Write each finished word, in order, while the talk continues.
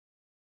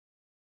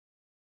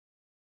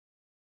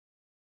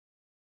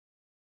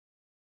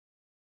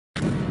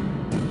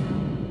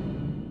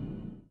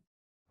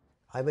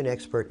I'm an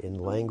expert in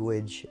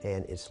language,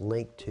 and it's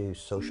linked to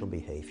social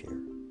behavior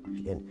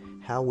and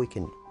how we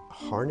can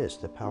harness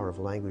the power of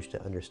language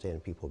to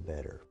understand people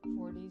better.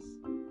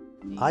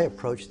 40s. I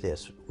approached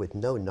this with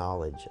no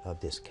knowledge of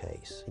this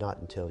case. Not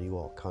until you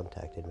all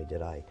contacted me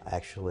did I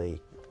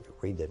actually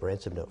read the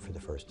ransom note for the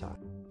first time.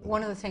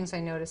 One of the things I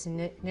noticed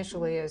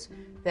initially is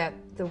that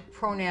the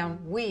pronoun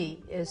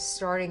we is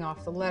starting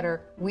off the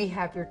letter, we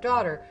have your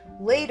daughter.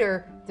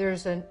 Later,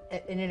 there's an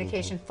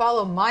indication,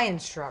 follow my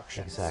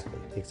instructions.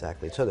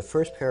 Exactly. So the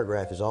first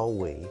paragraph is all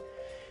we,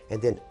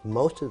 and then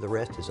most of the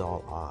rest is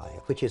all I,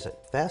 which is a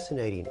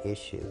fascinating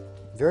issue.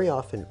 Very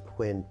often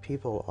when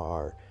people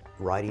are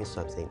writing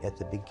something, at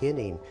the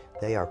beginning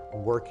they are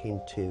working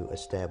to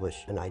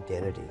establish an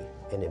identity,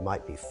 and it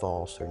might be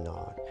false or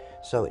not.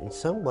 So in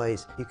some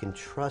ways you can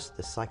trust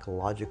the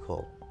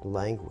psychological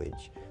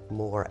language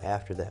more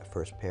after that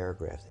first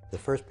paragraph. The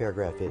first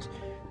paragraph is,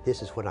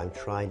 this is what I'm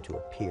trying to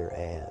appear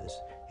as,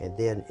 and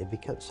then it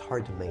becomes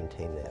hard to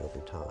maintain that over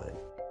time.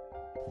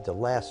 The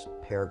last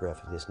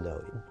paragraph of this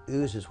note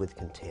oozes with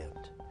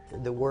contempt.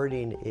 The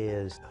wording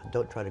is,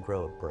 don't try to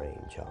grow a brain,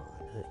 John.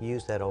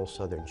 Use that old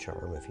Southern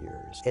charm of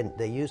yours. And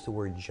they use the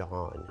word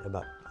John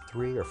about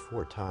 3 or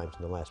 4 times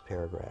in the last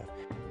paragraph.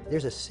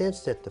 There's a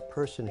sense that the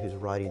person who's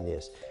writing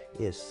this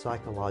is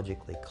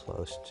psychologically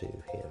close to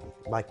him.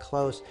 By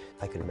close,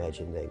 I can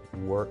imagine they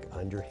work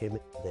under him,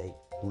 they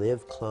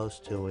live close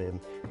to him,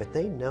 but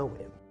they know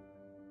him.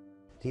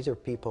 These are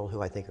people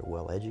who I think are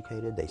well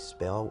educated. They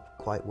spell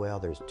quite well.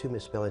 There's 2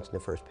 misspellings in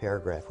the first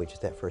paragraph, which is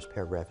that first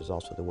paragraph is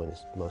also the one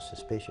that's most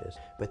suspicious.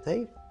 But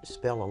they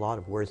spell a lot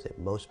of words that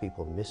most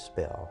people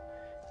misspell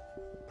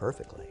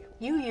perfectly.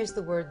 You use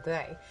the word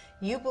they.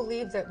 You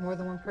believe that more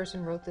than one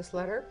person wrote this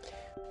letter?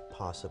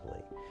 Possibly.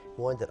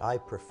 One that I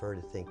prefer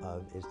to think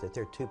of is that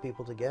there are 2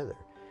 people together,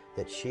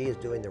 that she is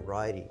doing the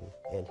writing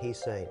and he's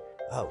saying,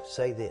 oh,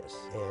 say this,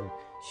 and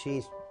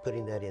she's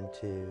putting that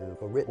into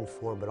a written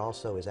form, but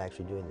also is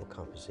actually doing the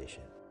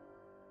composition.